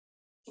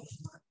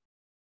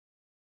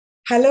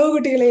Hello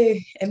കുട്ടികളെ,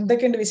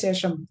 എന്തൊക്കെയുണ്ട്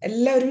വിശേഷം?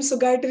 എല്ലാവരും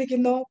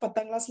സുഖമായിട്ടിരിക്കുന്നോ?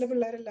 10ാം ക്ലാസ്സിലെ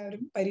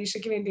പിള്ളേരെല്ലാവരും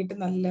പരീക്ഷയ്ക്ക് വേണ്ടിയിട്ട്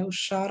നല്ല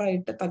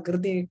ഉഷാറായിട്ട്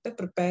തകൃതിയായിട്ട്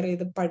പ്രിപ്പയർ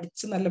ചെയ്ത്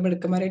പഠിച്ച് നല്ല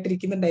മിടുക്കന്മാരായിട്ട്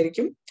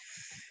ഇരിക്കുന്നുണ്ടായിരിക്കും.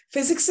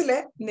 ഫിസിക്സിലെ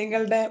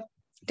നിങ്ങളുടെ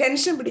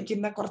ടെൻഷൻ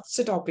പിടിക്കുന്ന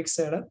കുറച്ച്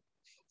ടോപ്പിക്സുകൾ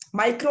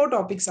മൈക്രോ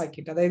ടോപ്പിക്സ്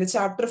ആക്കിയിട്ട്, അതായത്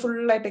ചാപ്റ്റർ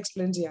ഫുള്ളായിട്ട്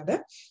എക്സ്പ്ലെയിൻ ചെയ്യാതെ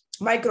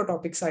മൈക്രോ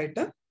ടോപ്പിക്സ്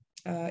ആയിട്ട്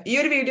ഈ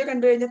ഒരു വീഡിയോ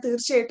കണ്ടു കഴിഞ്ഞാൽ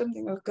തീർച്ചയായിട്ടും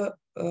നിങ്ങൾക്ക്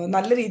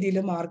നല്ല രീതിയിൽ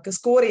മാർക്ക്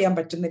സ്കോർ ചെയ്യാൻ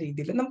പറ്റുന്ന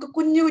രീതിയിൽ നമുക്ക്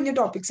കുഞ്ഞു കുഞ്ഞു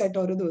ടോപ്പിക്സ് ആയിട്ട്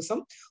ഓരോ ദിവസം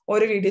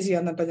ഓരോ വീഡിയോ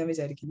ചെയ്യാന്നിട്ടോ ഞാൻ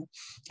വിചാരിക്കുന്നു.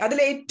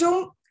 അതിൽ ഏറ്റവും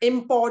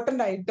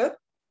ഇമ്പോർട്ടന്റ് ആയിട്ട്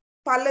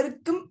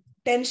പലർക്കും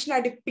ടെൻഷൻ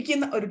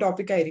അടിപ്പിക്കുന്ന ഒരു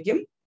ടോപ്പിക് ആയിരിക്കും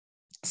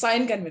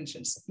സൈൻ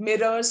കൺവെൻഷൻസ്.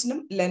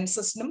 മിറേഴ്സിനും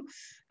ലെൻസസിനും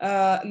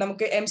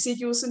നമുക്ക്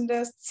MCQസിന്റെ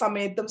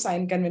സമയത്തും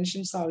സൈൻ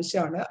കൺവെൻഷൻസ്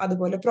ആവശ്യമാണ്.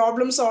 അതുപോലെ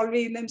പ്രോബ്ലം സോൾവ്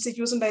ചെയ്യുന്ന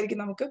MCQസ് ഉണ്ടായിരിക്കും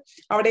നമുക്ക്.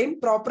 അവിടെയും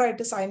പ്രോപ്പർ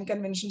ആയിട്ട് സൈൻ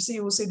കൺവെൻഷൻസ്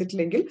യൂസ്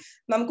ചെയ്തിട്ടില്ലെങ്കിൽ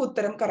നമുക്ക്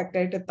ഉത്തരം കറക്റ്റ്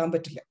ആയിട്ട് എത്താൻ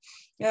പറ്റില്ല.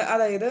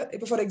 അതായത്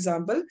ഇപ്പൊ ഫോർ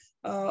എക്സാമ്പിൾ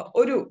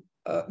ഒരു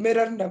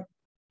മിററിന്റെ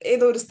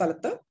ഏതോ ഒരു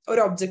സ്ഥലത്ത്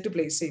ഒരു ഒബ്ജക്റ്റ്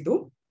പ്ലേസ് ചെയ്തു.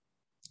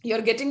 You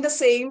are getting the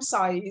same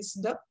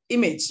sized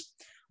image.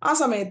 ആ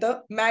സമയത്ത്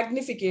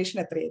മാഗ്നിഫിക്കേഷൻ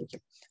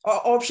എത്രയായിരിക്കും?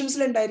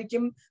 ഓപ്ഷൻസിൽ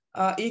ഉണ്ടായിരിക്കും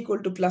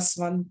equal to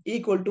 +1,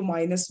 equal to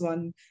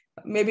 -1,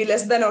 may be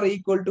less than or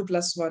equal to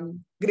 +1,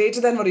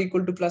 greater than or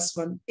equal to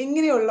 +1.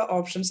 ഇങ്ങനെയുള്ള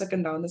ഓപ്ഷൻസ് ഒക്കെ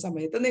ഉണ്ടാവുന്ന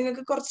സമയത്ത്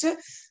നിങ്ങൾക്ക് കുറച്ച്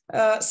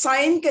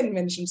സൈൻ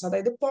കൺവെൻഷൻസ്,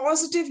 അതായത്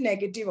പോസിറ്റീവ്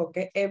നെഗറ്റീവ്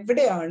ഒക്കെ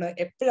എവിടെയാണ്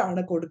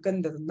എപ്പോഴാണ്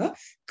കൊടുക്കേണ്ടതെന്ന്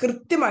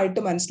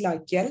കൃത്യമായിട്ട്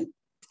മനസ്സിലാക്കിയാൽ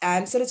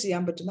ആൻസർ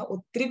ചെയ്യാൻ പറ്റുന്ന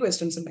ഒത്തിരി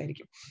ക്വസ്റ്റ്യൻസ്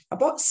ഉണ്ടായിരിക്കും.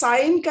 അപ്പോൾ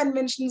സൈൻ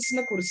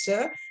കൺവെൻഷൻസിനെ കുറിച്ച്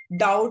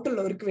ഡൗട്ട്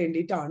ഉള്ളവർക്ക്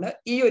വേണ്ടിയിട്ടാണ്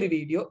ഈ ഒരു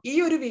വീഡിയോ. ഈ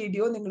ഒരു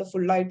വീഡിയോ നിങ്ങൾ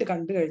ഫുള്ളായിട്ട്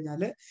കണ്ടു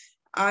കഴിഞ്ഞാൽ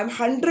ഐ എം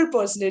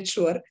 100%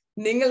 ഷുവർ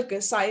നിങ്ങൾക്ക്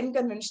സൈൻ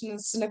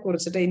കൺവെൻഷൻസിനെ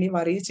കുറിച്ചിട്ട് ഇനി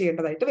വറി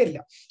ചെയ്യേണ്ടതായിട്ട് വരില്ല.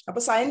 അപ്പൊ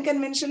സൈൻ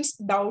കൺവെൻഷൻസ്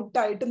ഡൗട്ട്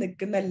ആയിട്ട്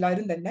നിൽക്കുന്ന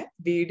എല്ലാവരും തന്നെ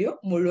വീഡിയോ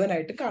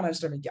മുഴുവനായിട്ട് കാണാൻ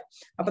ശ്രമിക്കാം.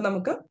 അപ്പൊ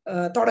നമുക്ക്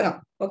തുടങ്ങാം.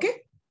 ഓക്കെ,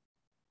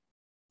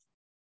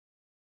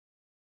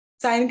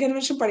 സൈൻ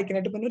കൺവെൻഷൻ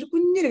പഠിക്കാനായിട്ട് പിന്നെ ഒരു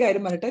കുഞ്ഞൊരു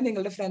കാര്യം പറഞ്ഞിട്ട്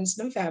നിങ്ങളുടെ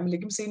ഫ്രണ്ട്സിനും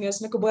ഫാമിലിക്കും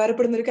സീനിയേഴ്സിനൊക്കെ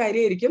ഉപകാരപ്പെടുന്ന ഒരു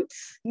കാര്യമായിരിക്കും.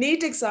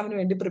 നീറ്റ് എക്സാമിന്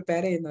വേണ്ടി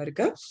പ്രിപ്പയർ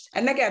ചെയ്യുന്നവർക്ക്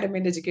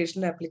അക്കാഡമിക്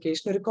എഡ്യൂക്കേഷണൽ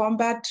ആപ്ലിക്കേഷൻ ഒരു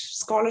കോമ്പാറ്റ്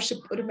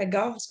സ്കോളർഷിപ്പ്, ഒരു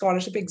മെഗാ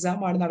സ്കോളർഷിപ്പ് എക്സാം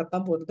ആണ്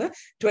നടത്താൻ പോകുന്നത്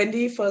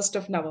 21st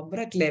November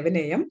at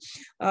 11 AM.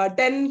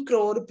 10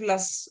 crore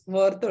plus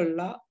worth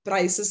ഉള്ള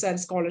പ്രൈസസ്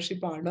ആൻഡ്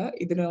സ്കോളർഷിപ്പ് ആണ്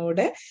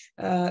ഇതിനോടെ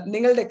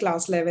നിങ്ങളുടെ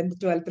ക്ലാസ് 11th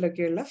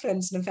 12th ഉള്ള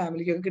ഫ്രണ്ട്സിനും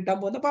ഫാമിലിക്കും ഒക്കെ കിട്ടാൻ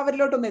പോകുന്നത്. അപ്പൊ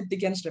അവരിലോട്ടൊന്ന്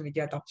എത്തിക്കാൻ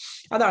ശ്രമിക്കുക കേട്ടോ.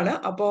 അതാണ്.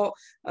 അപ്പോ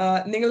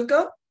നിങ്ങൾക്ക്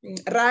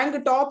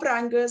ടോപ്പ്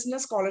റാങ്കേഴ്സിന്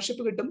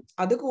സ്കോളർഷിപ്പ് കിട്ടും.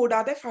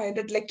 അതുകൂടാതെ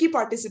 500 lucky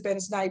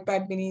പാർട്ടിസിപ്പൻസിന്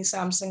iPad mini,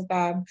 Samsung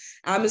tab,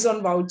 Amazon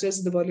vouchers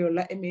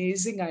ഇതുപോലെയുള്ള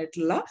അമേസിംഗ്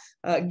ആയിട്ടുള്ള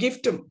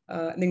ഗിഫ്റ്റും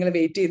നിങ്ങൾ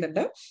വെയിറ്റ്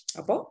ചെയ്യുന്നുണ്ട്.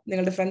 അപ്പോൾ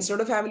നിങ്ങളുടെ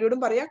ഫ്രണ്ട്സിനോടും ഫാമിലിയോടും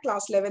പറയാം.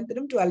 ക്ലാസ് 11th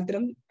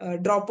 12th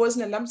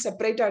ഡ്രോപ്പേഴ്സിനെല്ലാം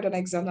സെപ്പറേറ്റ് ആയിട്ടാണ്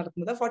എക്സാം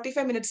നടത്തുന്നത്.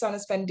 45 minutes ആണ്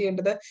സ്പെൻഡ്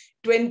ചെയ്യേണ്ടത്.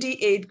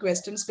 28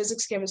 questions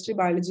physics, chemistry,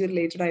 biology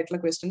related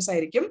ആയിട്ടുള്ള ക്വസ്റ്റ്യൻസ്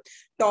ആയിരിക്കും.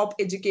 ടോപ്പ്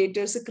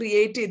എഡ്യൂക്കേറ്റേഴ്സ്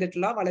ക്രിയേറ്റ്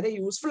ചെയ്തിട്ടുള്ള വളരെ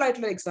യൂസ്ഫുൾ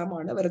ആയിട്ടുള്ള എക്സാം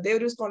ആണ്. വെറുതെ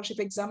ഒരു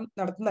സ്കോളർഷിപ്പ് എക്സാം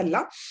നടത്തുന്നതല്ല.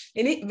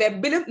 ഇനി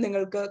വെബിലും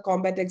നിങ്ങൾക്ക്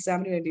കോമ്പാറ്റ്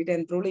എക്സാമിന് വേണ്ടിയിട്ട്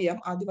എൻറോൾ ചെയ്യാം.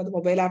 ആദ്യം അത്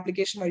മൊബൈൽ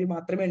ആപ്ലിക്കേഷൻ വഴി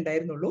മാത്രമേ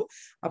ഉണ്ടായിരുന്നുള്ളൂ.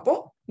 അപ്പോൾ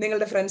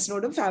നിങ്ങളുടെ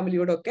ഫ്രണ്ട്സിനോടും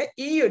ഫാമിലിയോടും ഒക്കെ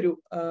ഈ ഒരു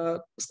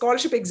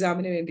സ്കോളർഷിപ്പ്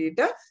എക്സാമിന്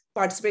വേണ്ടിയിട്ട്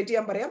പാർട്ടിസിപ്പേറ്റ്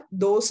ചെയ്യാൻ പറയാം.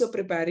 Those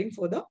preparing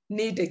for the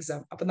NEET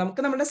exam. അപ്പൊ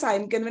നമുക്ക് നമ്മുടെ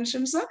സൈൻ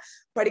കൺവെൻഷൻസ്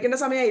പഠിക്കേണ്ട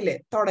സമയമായില്ലേ?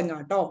 തുടങ്ങാം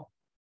കേട്ടോ.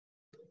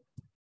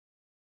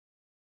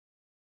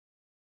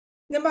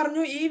 ഞാൻ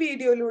പറഞ്ഞു ഈ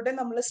വീഡിയോയിലൂടെ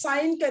നമ്മൾ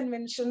സൈൻ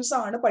കൺവെൻഷൻസ്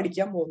ആണ്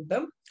പഠിക്കാൻ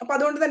പോകുന്നത്. അപ്പൊ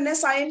അതുകൊണ്ട് തന്നെ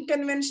സൈൻ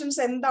കൺവെൻഷൻസ്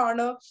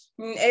എന്താണ്,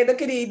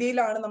 ഏതൊക്കെ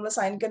രീതിയിലാണ് നമ്മൾ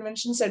സൈൻ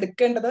കൺവെൻഷൻസ്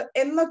എടുക്കേണ്ടത്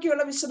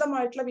എന്നൊക്കെയുള്ള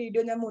വിശദമായിട്ടുള്ള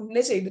വീഡിയോ ഞാൻ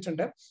മുന്നേ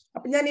ചെയ്തിട്ടുണ്ട്.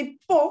 അപ്പൊ ഞാൻ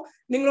ഇപ്പോ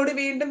നിങ്ങളോട്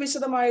വീണ്ടും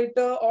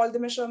വിശദമായിട്ട് all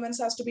the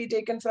measurements has to be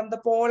taken from the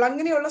Paul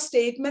അങ്ങനെയുള്ള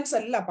സ്റ്റേറ്റ്മെന്റ്സ്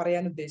അല്ല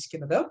പറയാൻ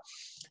ഉദ്ദേശിക്കുന്നത്.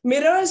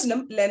 മിറേഴ്സിനും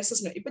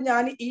ലെൻസസിനും ഇപ്പൊ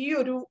ഞാൻ ഈ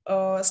ഒരു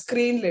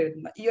സ്ക്രീനിൽ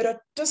എഴുതുന്ന ഈ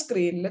ഒരൊറ്റ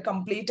സ്ക്രീനിൽ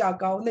കംപ്ലീറ്റ്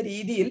ആക്കാവുന്ന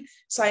രീതിയിൽ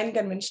സൈൻ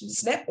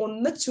കൺവെൻഷൻസിനെ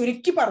ഒന്ന്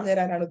ചുരുക്കി പറഞ്ഞു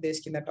തരാനാണ്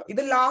ഉദ്ദേശിക്കുന്നത് കേട്ടോ.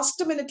 ഇത്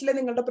ലാസ്റ്റ് മിനിറ്റിൽ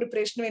നിങ്ങളുടെ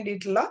പ്രിപ്പറേഷന്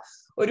വേണ്ടിയിട്ടുള്ള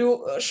ഒരു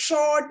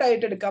ഷോർട്ട്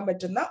ആയിട്ട് എടുക്കാൻ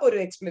പറ്റുന്ന ഒരു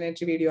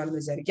എക്സ്പ്ലനേറ്ററി വീഡിയോ ആണെന്ന്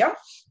വിചാരിക്കാം.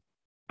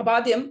 അപ്പൊ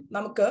ആദ്യം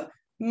നമുക്ക്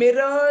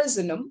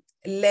മിറേഴ്സിനും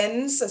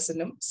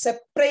ലെൻസസിനും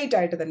സെപ്പറേറ്റ്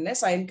ആയിട്ട് തന്നെ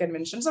സൈൻ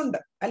കൺവെൻഷൻസ്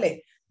ഉണ്ട് അല്ലെ.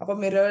 അപ്പൊ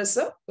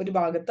മിറേഴ്സ് ഒരു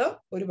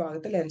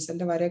ഭാഗത്ത്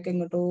ലെൻസിന്റെ വരയൊക്കെ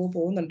ഇങ്ങോട്ടോ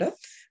പോകുന്നുണ്ട്.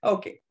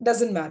 Okay,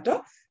 doesn't matter.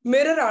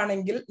 മിറർ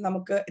ആണെങ്കിൽ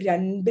നമുക്ക്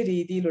 2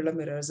 രീതിയിലുള്ള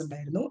മിറേഴ്സ്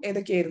ഉണ്ടായിരുന്നു.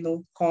 ഏതൊക്കെയായിരുന്നു?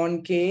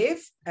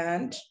 Concave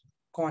and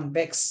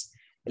convex.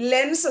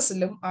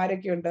 ലെൻസസിലും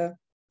ആരൊക്കെയുണ്ട്?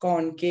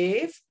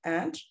 Concave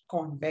and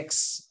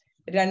convex.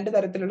 2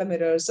 തരത്തിലുള്ള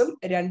മിറേഴ്സും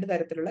 2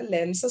 തരത്തിലുള്ള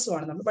ലെൻസസും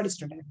ആണ് നമ്മൾ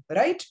പഠിച്ചിട്ടുണ്ടായിരുന്നത്.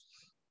 റൈറ്റ്.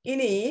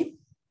 ഇനി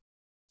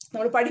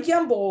നമ്മൾ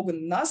പഠിക്കാൻ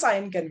പോകുന്ന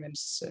സൈൻ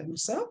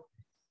കൺവെൻഷൻസ്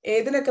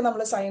ഏതിനൊക്കെ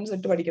നമ്മൾ സയൻസ്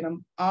ഇട്ട് പഠിക്കണം?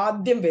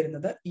 ആദ്യം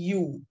വരുന്നത്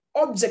യു,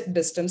 ഒബ്ജക്ട്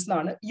ഡിസ്റ്റൻസ്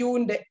എന്നാണ്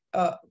യുവിന്റെ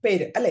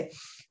പേര് അല്ലെ.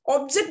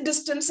 ഒബ്ജക്ട്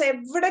ഡിസ്റ്റൻസ്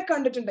എവിടെ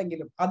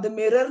കണ്ടിട്ടുണ്ടെങ്കിലും, അത്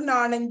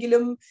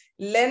മിററിനാണെങ്കിലും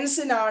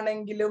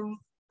ലെൻസിനാണെങ്കിലും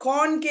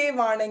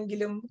കോൺകേവ്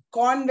ആണെങ്കിലും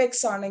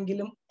കോൺവെക്സ്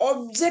ആണെങ്കിലും,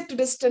 ഒബ്ജക്ട്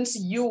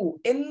ഡിസ്റ്റൻസ് യു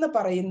എന്ന്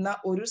പറയുന്ന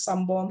ഒരു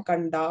സംഭവം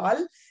കണ്ടാൽ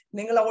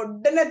നിങ്ങൾ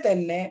ഉടനെ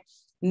തന്നെ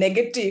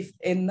നെഗറ്റീവ്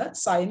എന്ന്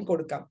സൈൻ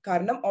കൊടുക്കാം.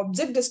 കാരണം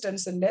object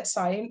ഡിസ്റ്റൻസിന്റെ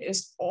sign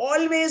is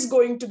always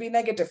going to B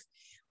negative.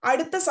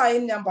 അടുത്ത സൈൻ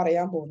ഞാൻ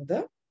പറയാൻ പോകുന്നത്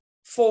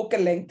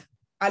ഫോക്കൽ ലെങ്ത്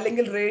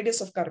അല്ലെങ്കിൽ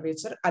റേഡിയസ് ഓഫ്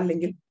കർവേച്ചർ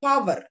അല്ലെങ്കിൽ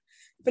പവർ.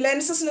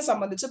 ലെൻസസിനെ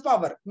സംബന്ധിച്ച്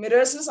പവർ,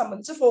 മിറേഴ്സിനെ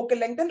സംബന്ധിച്ച് focal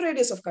length and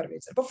radius of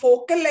curvature. അപ്പൊ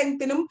ഫോക്കൽ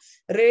ലെങ്തിനും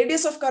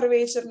റേഡിയസ് ഓഫ്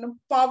കർവേച്ചറിനും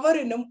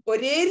പവറിനും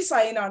ഒരേ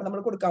സൈൻ ആണ്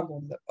നമ്മൾ കൊടുക്കാൻ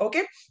പോകുന്നത്.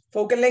 ഓക്കെ,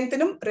 ഫോക്കൽ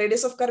ലെങ്തിനും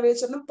റേഡിയസ് ഓഫ്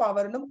കർവേച്ചറിനും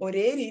പവറിനും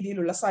ഒരേ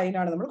രീതിയിലുള്ള സൈൻ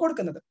ആണ് നമ്മൾ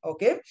കൊടുക്കുന്നത്.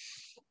 ഓക്കെ,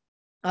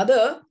 അത്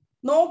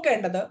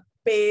നോക്കേണ്ടത്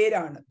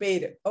പേരാണ്,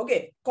 പേര്. ഓക്കെ,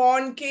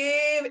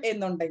 കോൺകേവ്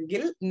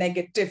എന്നുണ്ടെങ്കിൽ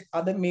നെഗറ്റീവ്,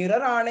 അത്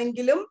മിറർ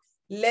ആണെങ്കിലും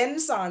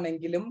ലെൻസ്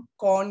ആണെങ്കിലും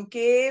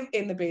കോൺകേവ്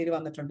എന്ന് പേര്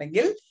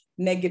വന്നിട്ടുണ്ടെങ്കിൽ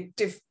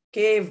നെഗറ്റീവ്.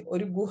 കേവ്,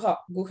 ഒരു ഗുഹ,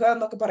 ഗുഹ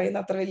എന്നൊക്കെ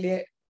പറയുന്ന അത്ര വലിയ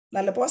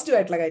നല്ല പോസിറ്റീവ്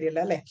ആയിട്ടുള്ള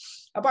കാര്യമല്ല അല്ലെ.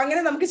 അപ്പൊ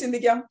അങ്ങനെ നമുക്ക്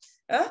ചിന്തിക്കാം.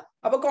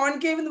 അപ്പൊ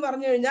കോൺകേവ് എന്ന്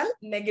പറഞ്ഞു കഴിഞ്ഞാൽ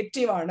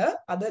നെഗറ്റീവ് ആണ്,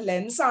 അത്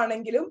ലെൻസ്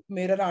ആണെങ്കിലും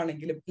മിറർ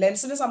ആണെങ്കിലും.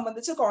 ലെൻസിനെ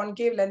സംബന്ധിച്ച്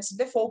കോൺകേവ്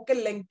ലെൻസിന്റെ ഫോക്കൽ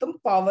ലെങ്തും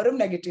പവറും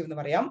നെഗറ്റീവ് എന്ന്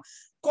പറയാം.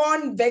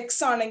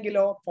 കോൺവെക്സ്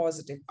ആണെങ്കിലോ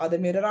പോസിറ്റീവ്, അത്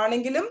മിറർ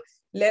ആണെങ്കിലും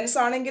ലെൻസ്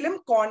ആണെങ്കിലും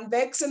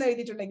കോൺവെക്സ് എന്ന്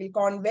എഴുതിയിട്ടുണ്ടെങ്കിൽ,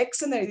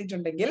 കോൺവെക്സ് എന്ന്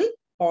എഴുതിയിട്ടുണ്ടെങ്കിൽ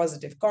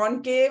പോസിറ്റീവ്,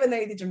 കോൺകേവ് എന്ന്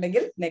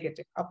എഴുതിയിട്ടുണ്ടെങ്കിൽ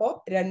നെഗറ്റീവ്. അപ്പോ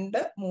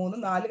 2, 3,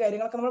 4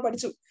 കാര്യങ്ങളൊക്കെ നമ്മൾ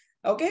പഠിച്ചു.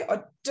 ഓക്കെ,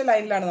 ഒറ്റ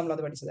ലൈനിലാണ് നമ്മൾ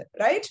അത് പഠിച്ചത്.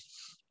 റൈറ്റ്,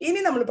 ഇനി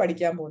നമ്മൾ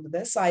പഠിക്കാൻ പോകുന്നത്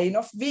sign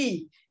of V,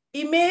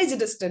 image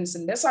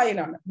ഡിസ്റ്റൻസിന്റെ sign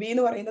ആണ്. വി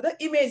എന്ന് പറയുന്നത്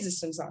ഇമേജ്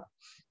ഡിസ്റ്റൻസ് ആണ്.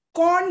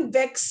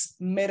 Convex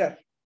mirror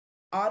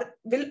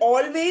will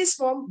always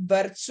form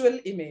virtual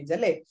image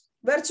അല്ലെ.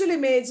 വെർച്വൽ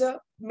ഇമേജ്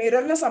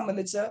മിററിനെ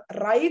സംബന്ധിച്ച്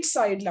റൈറ്റ്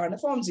സൈഡിലാണ്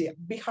ഫോം ചെയ്യുക,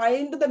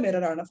 ബിഹൈൻഡ് ദ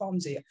മിറർ ആണ് ഫോം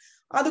ചെയ്യുക.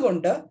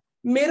 അതുകൊണ്ട്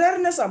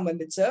മിററിനെ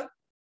സംബന്ധിച്ച്,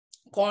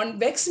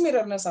 കോൺവെക്സ്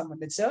മിററിനെ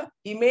സംബന്ധിച്ച്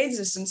ഇമേജ്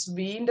ഡിസ്റ്റൻസ്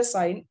വിന്റെ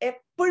സൈൻ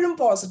എപ്പോഴും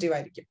പോസിറ്റീവ്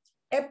ആയിരിക്കും,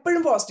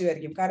 എപ്പോഴും പോസിറ്റീവ്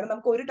ആയിരിക്കും. കാരണം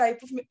നമുക്ക് ഒരു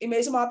ടൈപ്പ് ഓഫ്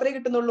ഇമേജ് മാത്രമേ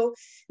കിട്ടുന്നുള്ളൂ.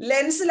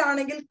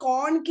 ലെൻസിലാണെങ്കിൽ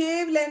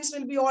concave lens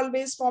will be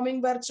always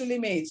foaming virtual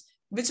image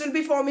which will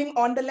be foaming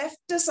on the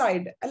left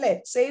side അല്ലെ,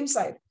 സെയിം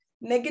സൈഡ്,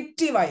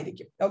 നെഗറ്റീവ്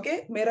ആയിരിക്കും. ഓക്കെ,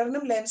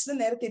 മിററിനും ലെൻസിനും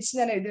നേരെ തിരിച്ച്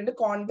ഞാൻ എഴുതിയിട്ടുണ്ട്.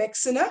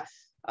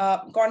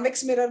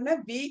 Convex മിററിന്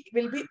we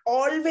will be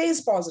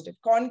always positive,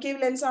 concave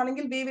lens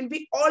ആണെങ്കിൽ we will be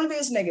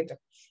always negative.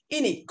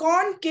 ഇനി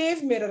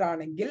concave mirror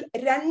ആണെങ്കിൽ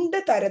 2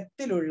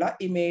 തരത്തിലുള്ള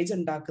ഇമേജ്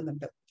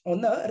ഉണ്ടാക്കുന്നുണ്ട്.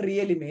 ഒന്ന്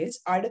റിയൽ ഇമേജ്,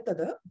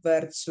 അടുത്തത്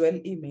വെർച്വൽ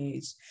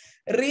ഇമേജ്.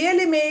 റിയൽ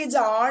ഇമേജ്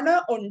ആണ്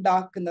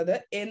ഉണ്ടാക്കുന്നത്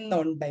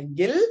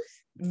എന്നുണ്ടെങ്കിൽ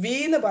വി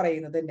എന്ന്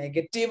പറയുന്നത്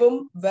നെഗറ്റീവും,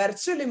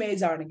 വെർച്വൽ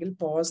ഇമേജ് ആണെങ്കിൽ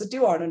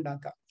പോസിറ്റീവ് ആണ്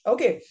ഉണ്ടാക്കുക.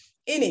 ഓക്കെ,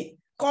 ഇനി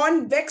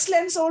convex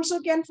lens also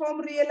can form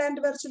real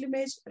and virtual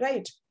image.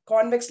 Right,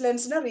 convex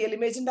ലെൻസിന് real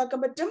image ഉണ്ടാക്കാൻ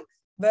പറ്റും,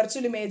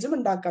 വെർച്വൽ ഇമേജും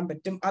ഉണ്ടാക്കാൻ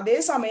പറ്റും.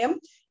 അതേസമയം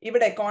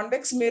ഇവിടെ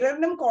കോൺവെക്സ്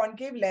മിററിനും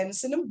കോൺകേവ്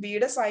ലെൻസിനും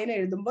വിയുടെ സൈൻ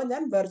എഴുതുമ്പോൾ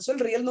ഞാൻ വെർച്വൽ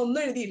റിയൽ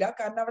എന്നൊന്നും എഴുതിയില്ല,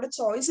 കാരണം അവിടെ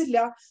ചോയ്സ് ഇല്ല.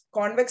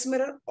 Convex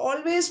mirror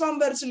always form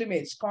virtual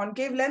image,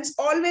 concave lens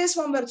always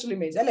form virtual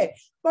image അല്ലെ.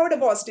 അപ്പൊ അവിടെ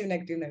പോസിറ്റീവ്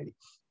നെഗറ്റീവ് എന്ന് എഴുതി.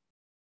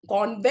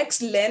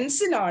 കോൺവെക്സ്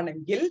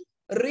ലെൻസിനാണെങ്കിൽ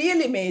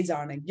റിയൽ ഇമേജ്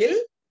ആണെങ്കിൽ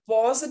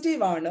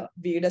പോസിറ്റീവ് ആണ്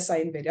വിയുടെ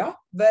സൈൻ വരിക,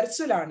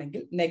 വെർച്വൽ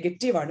ആണെങ്കിൽ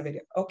നെഗറ്റീവ് ആണ്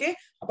വരിക. ഓക്കെ,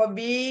 അപ്പൊ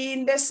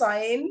വിന്റെ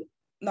സൈൻ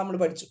നമ്മൾ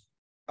പഠിച്ചു.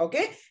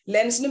 ഓക്കെ,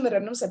 ലെൻസിനും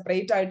മിററിനും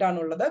സെപ്പറേറ്റ്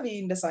ആയിട്ടാണുള്ളത്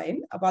വിന്റെ സൈൻ.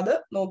 അപ്പൊ അത്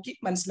നോക്കി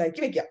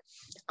മനസ്സിലാക്കി വെക്കാം.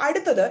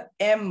 അടുത്തത്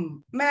എം,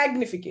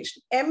 മാഗ്നിഫിക്കേഷൻ.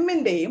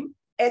 എമ്മിന്റെയും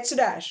എച്ച്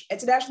ഡാഷ്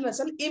എന്ന്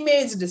വെച്ചാൽ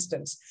image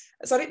distance,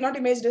 sorry not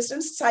image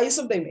distance, size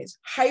of the image,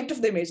 height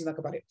of the image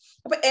എന്നൊക്കെ പറയും.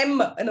 അപ്പൊ എം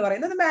എന്ന്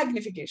പറയുന്നത്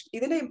മാഗ്നിഫിക്കേഷൻ.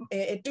 ഇതിന്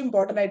ഏറ്റവും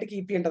ഇമ്പോർട്ടന്റ് ആയിട്ട്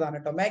കീപ്പ് ചെയ്യേണ്ടതാണ്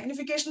കേട്ടോ.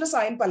 മാഗ്നിഫിക്കേഷന്റെ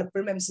സൈൻ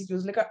പലപ്പോഴും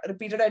MCQs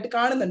റിപ്പീറ്റഡ് ആയിട്ട്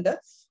കാണുന്നുണ്ട്.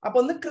 അപ്പൊ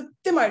ഒന്ന്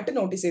കൃത്യമായിട്ട്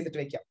നോട്ടീസ് ചെയ്തിട്ട്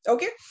വെക്കാം.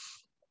 ഓക്കെ,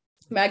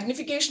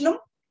 മാഗ്നിഫിക്കേഷനും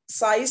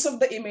സൈസ് ഓഫ്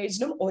ദ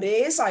ഇമേജിനും ഒരേ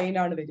സൈൻ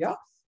ആണ് വരിക.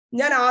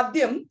 ഞാൻ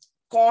ആദ്യം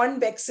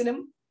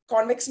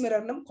കോൺവെക്സ്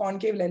മിററിനും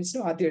കോൺകേവ്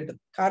ലെൻസിനും ആദ്യം എഴുതും.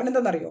 കാരണം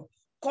എന്താണെന്നറിയോ,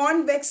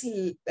 convex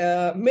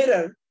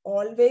mirror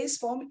always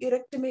form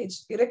erect image,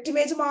 erect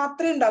image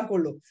മാത്രമേ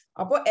ഉണ്ടാക്കുള്ളൂ.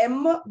 അപ്പൊ M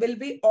will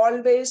be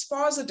always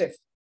positive,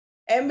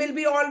 M will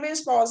be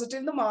always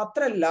positive എന്ന്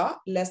മാത്രമല്ല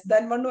ലെസ്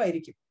ദാൻ 1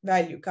 ആയിരിക്കും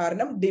വാല്യൂ,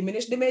 കാരണം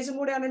ഡിമിനിഷ്ഡ് ഇമേജും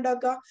കൂടെയാണ്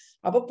ഉണ്ടാക്കുക.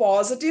 അപ്പൊ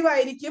പോസിറ്റീവ്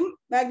ആയിരിക്കും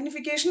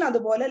മാഗ്നിഫിക്കേഷൻ,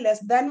 അതുപോലെ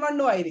ലെസ് ദാൻ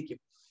 1 ആയിരിക്കും.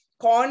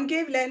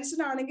 കോൺകേവ്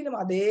ലെൻസിനാണെങ്കിലും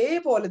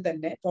അതേപോലെ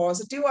തന്നെ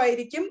പോസിറ്റീവ്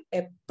ആയിരിക്കും,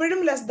 എപ്പോഴും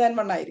ലെസ് ദാൻ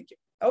 1 ആയിരിക്കും.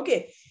 ഓക്കെ,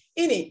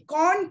 ഇനി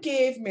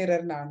കോൺകേവ്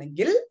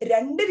മിററിനാണെങ്കിൽ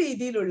 2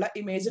 രീതിയിലുള്ള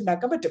ഇമേജ്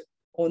ഉണ്ടാക്കാൻ പറ്റും.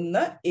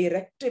 ഒന്ന്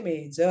ഇറക്റ്റ്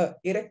ഇമേജ്.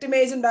 ഇറക്റ്റ്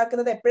ഇമേജ്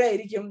ഉണ്ടാക്കുന്നത്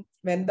എപ്പോഴായിരിക്കും?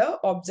 when the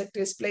object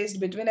is placed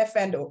between F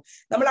and O.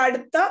 നമ്മൾ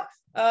അടുത്ത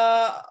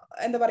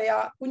എന്താ പറയാ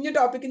കുഞ്ഞു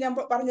ടോപ്പിക് ഞാൻ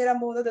പറഞ്ഞുതരാൻ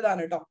പോകുന്നത്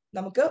ഇതാണ് കേട്ടോ.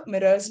 നമുക്ക്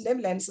മിറേഴ്സിന്റെയും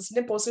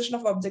ലെൻസസിന്റെയും പൊസിഷൻ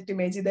ഓഫ് ഒബ്ജക്ട്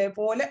ഇമേജ്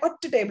ഇതേപോലെ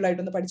ഒറ്റ ടേബിൾ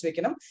ആയിട്ടൊന്ന് പഠിച്ചു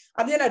വെക്കണം.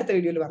 അത് ഞാൻ അടുത്ത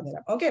വീഡിയോയിൽ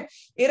പറഞ്ഞുതരാം. ഓക്കെ,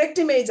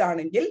 ഇറക്റ്റ് ഇമേജ്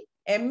ആണെങ്കിൽ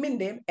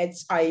എമ്മിന്റെയും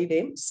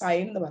HIയുടെയും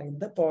സൈൻ എന്ന്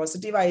പറയുന്നത്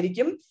പോസിറ്റീവ്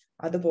ആയിരിക്കും.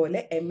 അതുപോലെ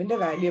എമ്മിന്റെ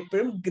വാല്യൂ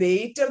എപ്പോഴും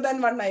ഗ്രേറ്റർ ദാൻ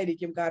 1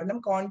 ആയിരിക്കും. കാരണം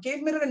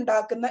കോൺകേവ് മിറർ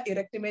ഉണ്ടാക്കുന്ന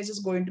erect image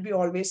is going to be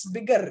always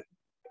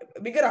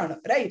bigger ആണ്,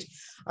 റൈറ്റ്?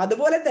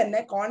 അതുപോലെ തന്നെ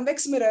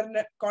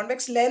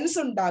കോൺവെക്സ് ലെൻസ്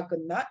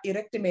ഉണ്ടാക്കുന്ന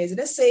ഇറക്റ്റ്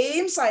ഇമേജിന്റെ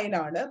സെയിം സൈൻ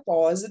ആണ്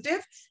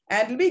positive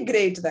and will be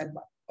greater than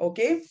 1.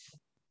 Okay,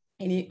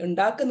 ഇനി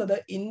ഉണ്ടാക്കുന്നത്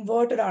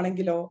ഇൻവേർട്ടഡ്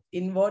ആണെങ്കിലോ,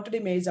 ഇൻവേർട്ടഡ്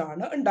ഇമേജ്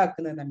ആണ്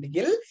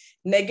ഉണ്ടാക്കുന്നതെന്നുണ്ടെങ്കിൽ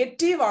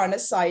നെഗറ്റീവ് ആണ്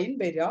സൈൻ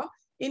വരിക.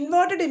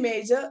 ഇൻവേർട്ടഡ്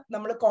ഇമേജ്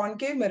നമ്മൾ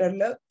കോൺകേവ്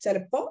മിററിൽ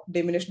ചിലപ്പോൾ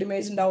ഡിമിനിഷ്ഡ്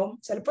ഇമേജ് ഉണ്ടാവും,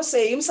 ചിലപ്പോൾ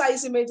സെയിം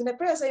സൈസ് ഇമേജിന്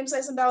എപ്പോഴാണ് സെയിം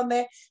സൈസ്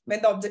ഉണ്ടാവുന്നത്?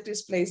 when the object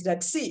is placed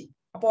at C.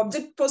 അപ്പൊ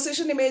ഒബ്ജക്ട്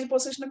പൊസിഷൻ, ഇമേജ്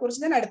പൊസിഷനെ കുറിച്ച്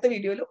ഞാൻ അടുത്ത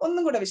വീഡിയോയിൽ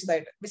ഒന്നും കൂടെ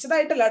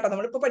വിശദമായിട്ടല്ല കേട്ടോ,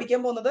 നമ്മളിപ്പോ പഠിക്കാൻ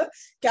പോകുന്നത്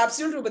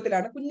ക്യാപ്സ്യൂൾ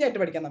രൂപത്തിലാണ്, കുഞ്ഞായിട്ട്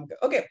പഠിക്കാം നമുക്ക്.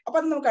 ഓക്കെ, അപ്പൊ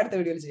അത് നമുക്ക് അടുത്ത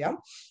വീഡിയോയിൽ ചെയ്യാം.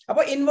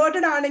 അപ്പൊ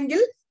ഇൻവേർട്ടഡ്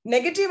ആണെങ്കിൽ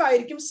നെഗറ്റീവ്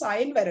ആയിരിക്കും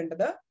സൈൻ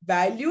വരേണ്ടത്.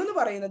 വാല്യൂ എന്ന്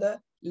പറയുന്നത്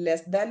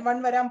ലെസ് ദാൻ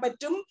 1 വരാൻ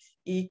പറ്റും,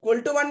 ഈക്വൽ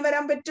ടു 1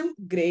 വരാൻ പറ്റും,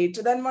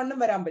 ഗ്രേറ്റർ ദാൻ 1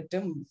 വരാൻ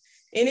പറ്റും.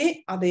 ഇനി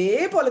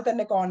അതേപോലെ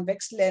തന്നെ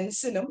കോൺവെക്സ്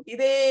ലെൻസിനും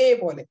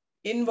ഇതേപോലെ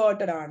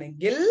ഇൻവേർട്ടഡ്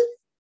ആണെങ്കിൽ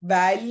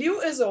value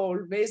is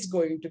always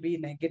going to B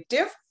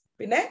negative.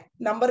 പിന്നെ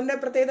നമ്പറിന്റെ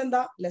പ്രത്യേകത എന്താ?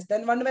 ലെസ്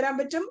ദാൻ 1 വരാൻ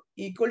പറ്റും,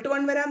 ഈക്വൽ ടു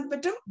 1 വരാൻ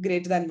പറ്റും,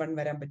 ഗ്രേറ്റർ ദാൻ 1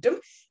 വരാൻ പറ്റും.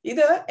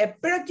 ഇത്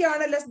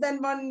എപ്പോഴൊക്കെയാണ് less than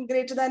 1,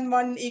 greater than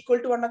 1, equal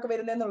to 1 ഒക്കെ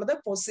വരുന്നത് എന്നുള്ളത്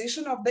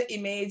position of the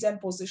image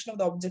and position of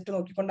the object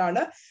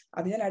നോക്കിക്കൊണ്ടാണ്.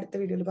 അത് ഞാൻ അടുത്ത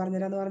വീഡിയോയിൽ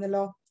പറഞ്ഞുതരാന്ന്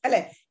പറഞ്ഞല്ലോ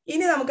അല്ലെ.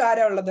 ഇനി നമുക്ക്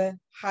ആരാ ഉള്ളത്?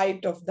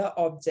 Height of the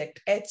object,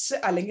 H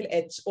അല്ലെങ്കിൽ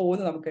HO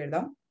എന്ന് നമുക്ക്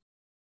എഴുതാം.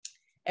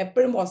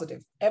 എപ്പോഴും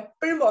പോസിറ്റീവ്,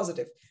 എപ്പോഴും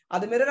പോസിറ്റീവ്.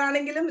 അത് മിറർ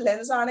ആണെങ്കിലും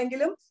ലെൻസ്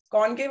ആണെങ്കിലും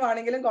കോൺകേവ്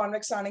ആണെങ്കിലും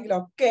കോൺവെക്സ് ആണെങ്കിലും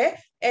ഒക്കെ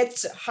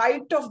H,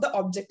 height of the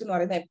object എന്ന്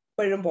പറയുന്നത്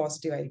എപ്പോഴും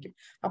പോസിറ്റീവ് ആയിരിക്കും.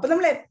 അപ്പൊ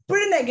നമ്മൾ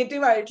എപ്പോഴും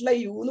നെഗറ്റീവ് ആയിട്ടുള്ള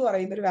യു എന്ന്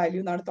പറയുന്ന ഒരു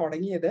വാല്യൂ എന്നാണ്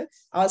തുടങ്ങിയത്.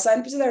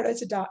 അവസാനിപ്പിച്ചത് എവിടെ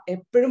വെച്ചിട്ടാ?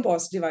 എപ്പോഴും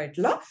പോസിറ്റീവ്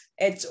ആയിട്ടുള്ള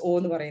HO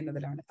എന്ന്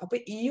പറയുന്നതിലാണ്. അപ്പൊ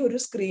ഈ ഒരു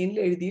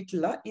സ്ക്രീനിൽ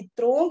എഴുതിയിട്ടുള്ള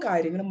ഇത്രയും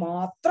കാര്യങ്ങൾ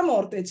മാത്രം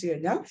ഓർത്ത് വെച്ച്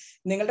കഴിഞ്ഞാൽ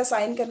നിങ്ങളുടെ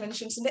സൈൻ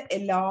കൺവെൻഷൻസിന്റെ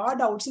എല്ലാ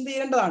ഡൗട്ട്സും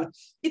തീരേണ്ടതാണ്.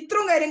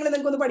 ഇത്രയും കാര്യങ്ങൾ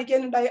നിങ്ങൾക്ക് ഒന്ന്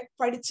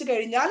പഠിച്ചു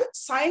കഴിഞ്ഞാൽ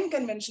സൈൻ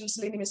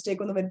കൺവെൻഷൻസിൽ ഇനി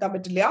മിസ്റ്റേക്ക് ഒന്നും വരുത്താൻ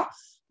പറ്റില്ല.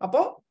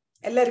 അപ്പോ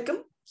എല്ലാവർക്കും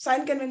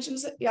സൈൻ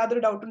കൺവെൻഷൻസ്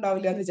യാതൊരു ഡൗട്ട്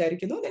ഉണ്ടാവില്ല എന്ന്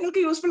വിചാരിക്കുന്നു. നിങ്ങൾക്ക്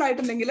യൂസ്ഫുൾ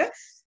ആയിട്ടുണ്ടെങ്കിൽ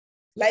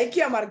ലൈക്ക്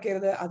ചെയ്യാൻ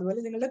മറക്കരുത്. അതുപോലെ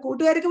നിങ്ങളുടെ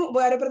കൂട്ടുകാർക്കും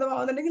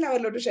ഉപകാരപ്രദമാവുന്നുണ്ടെങ്കിൽ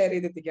അവരിലോട്ട് ഷെയർ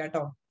ചെയ്തെത്തിക്കുക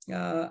കേട്ടോ.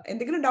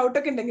 എന്തെങ്കിലും ഡൗട്ട്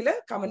ഒക്കെ ഉണ്ടെങ്കിൽ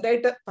കമന്റ്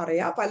ആയിട്ട്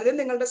പറയാ. പലരും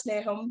നിങ്ങളുടെ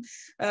സ്നേഹം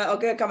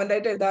ഒക്കെ കമന്റ്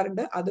ആയിട്ട്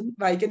എഴുതാറുണ്ട്. അതും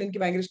വായിക്കാൻ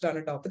എനിക്ക് ഭയങ്കര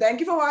ഇഷ്ടമാണ് കേട്ടോ.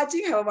 Thank you for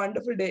watching. Have A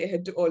wonderful day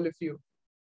ahead to all of U.